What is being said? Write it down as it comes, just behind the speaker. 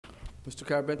Mr.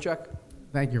 Karabinchak?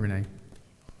 Thank you, Renee.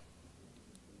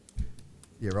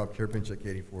 Yeah, Rob Karabinchak,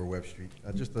 84 Webb Street.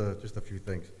 Just a few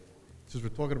things. Since we're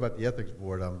talking about the Ethics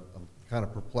Board, I'm kind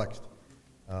of perplexed.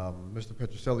 Mr.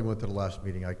 Petroselli went to the last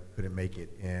meeting. I couldn't make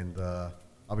it. And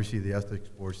obviously, the Ethics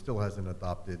Board still hasn't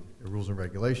adopted the rules and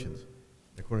regulations.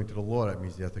 According to the law, that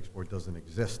means the Ethics Board doesn't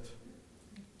exist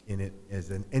in it as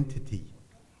an entity.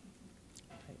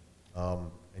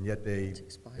 And yet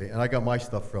and I got my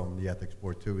stuff from the Ethics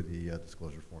Board too, the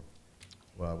disclosure form,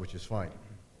 which is fine.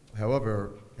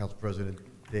 However, Council President,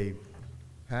 they've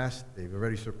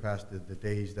already surpassed the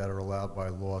days that are allowed by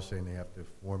law, saying they have to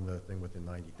form the thing within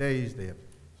 90 days. They have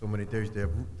so many days. They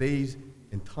have days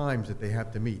and times that they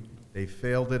have to meet. They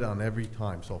failed it on every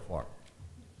time so far.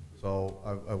 So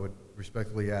I would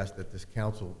respectfully ask that this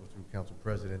council, through Council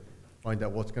President, find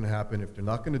out what's going to happen. If they're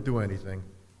not going to do anything,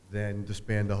 then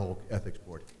disband the whole Ethics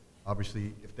Board.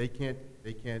 Obviously, if they can't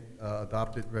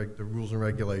adopt it, the rules and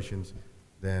regulations,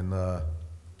 then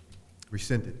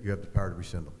rescind it. You have the power to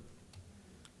rescind them.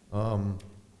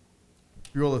 A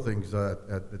few other things.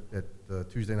 At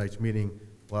Tuesday night's meeting,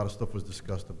 a lot of stuff was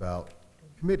discussed about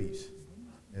committees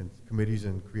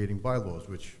and creating bylaws,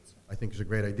 which I think is a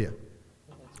great idea.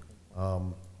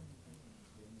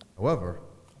 However,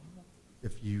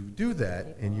 if you do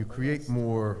that and you create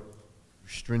more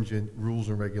stringent rules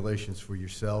and regulations for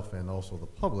yourself and also the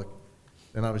public,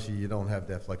 then obviously you don't have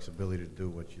that flexibility to do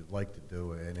what you'd like to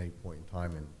do at any point in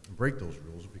time and break those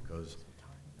rules, because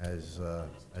as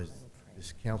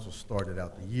this council started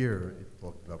out the year, it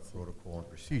talked about protocol and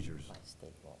procedures.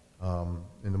 And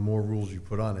the more rules you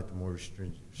put on it, the more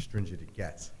stringent it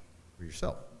gets for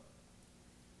yourself.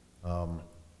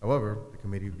 However, the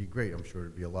committee would be great. I'm sure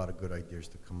there'd be a lot of good ideas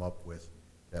to come up with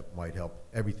that might help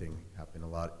everything happen a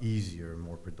lot easier and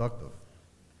more productive.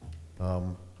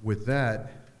 With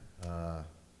that, I'm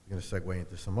going to segue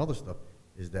into some other stuff,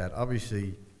 is that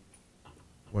obviously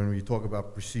when we talk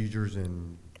about procedures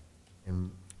and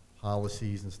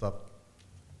policies and stuff,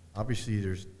 obviously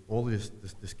there's all this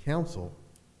council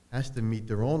has to meet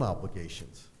their own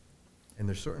obligations. And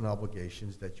there's certain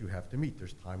obligations that you have to meet.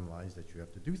 There's timelines that you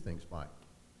have to do things by.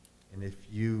 And if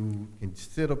you can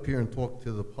sit up here and talk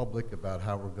to the public about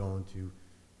how we're going to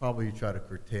probably try to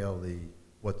curtail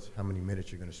how many minutes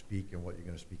you're going to speak and what you're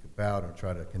going to speak about, or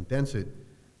try to condense it,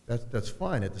 that's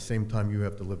fine. At the same time, you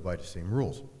have to live by the same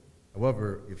rules.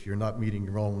 However, if you're not meeting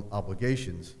your own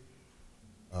obligations,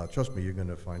 trust me, you're going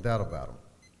to find out about them.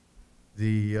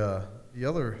 The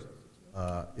other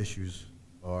issues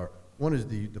are, one is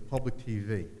the public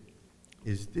TV.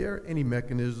 Is there any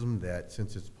mechanism that,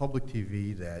 since it's public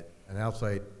TV, that an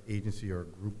outside agency or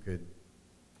group could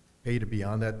pay to be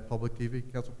on that public TV,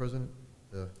 Council President?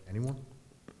 Anyone?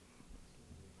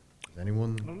 Does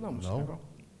anyone know?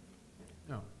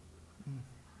 No.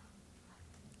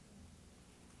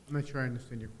 I'm not sure I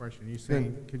understand your question. Are you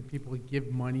saying, can people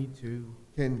give money to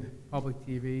public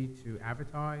TV to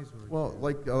advertise? Or well,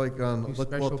 like on,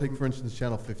 well, take for instance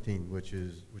Channel 15, which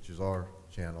is our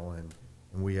channel, and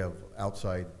we have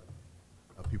outside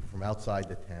people from outside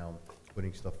the town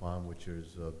putting stuff on, which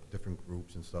is different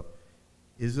groups and stuff.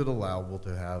 Is it allowable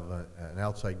to have an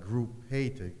outside group pay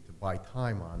to buy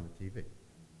time on the TV? As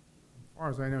far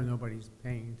as I know, nobody's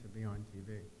paying to be on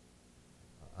TV.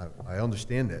 I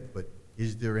understand that, but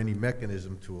is there any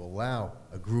mechanism to allow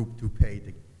a group to pay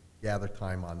to gather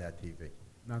time on that TV?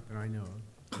 Not that I know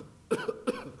of.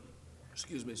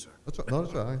 Excuse me, sir. That's right. No,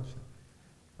 that's right.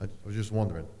 I was just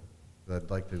wondering. I'd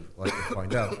like to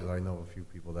find out, because I know a few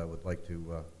people that would like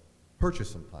to purchase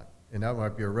some time, and that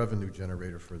might be a revenue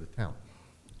generator for the town.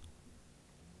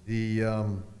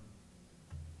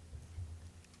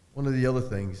 One of the other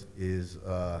things is,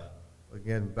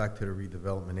 again, back to the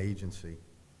redevelopment agency.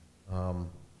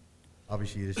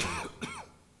 Obviously, this is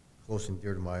close and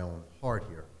dear to my own heart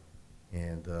here,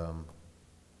 and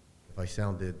if I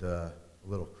sounded a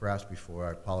little crass before,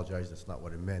 I apologize. That's not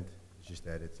what it meant. It's just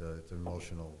that it's an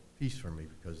emotional piece for me,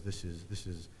 because this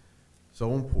is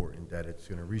so important that it's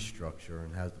going to restructure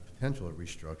and has the potential of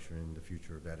restructuring the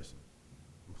future of Edison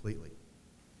completely.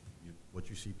 What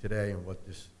you see today and what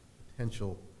this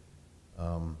potential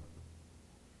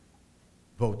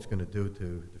vote's going to do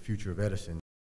to the future of Edison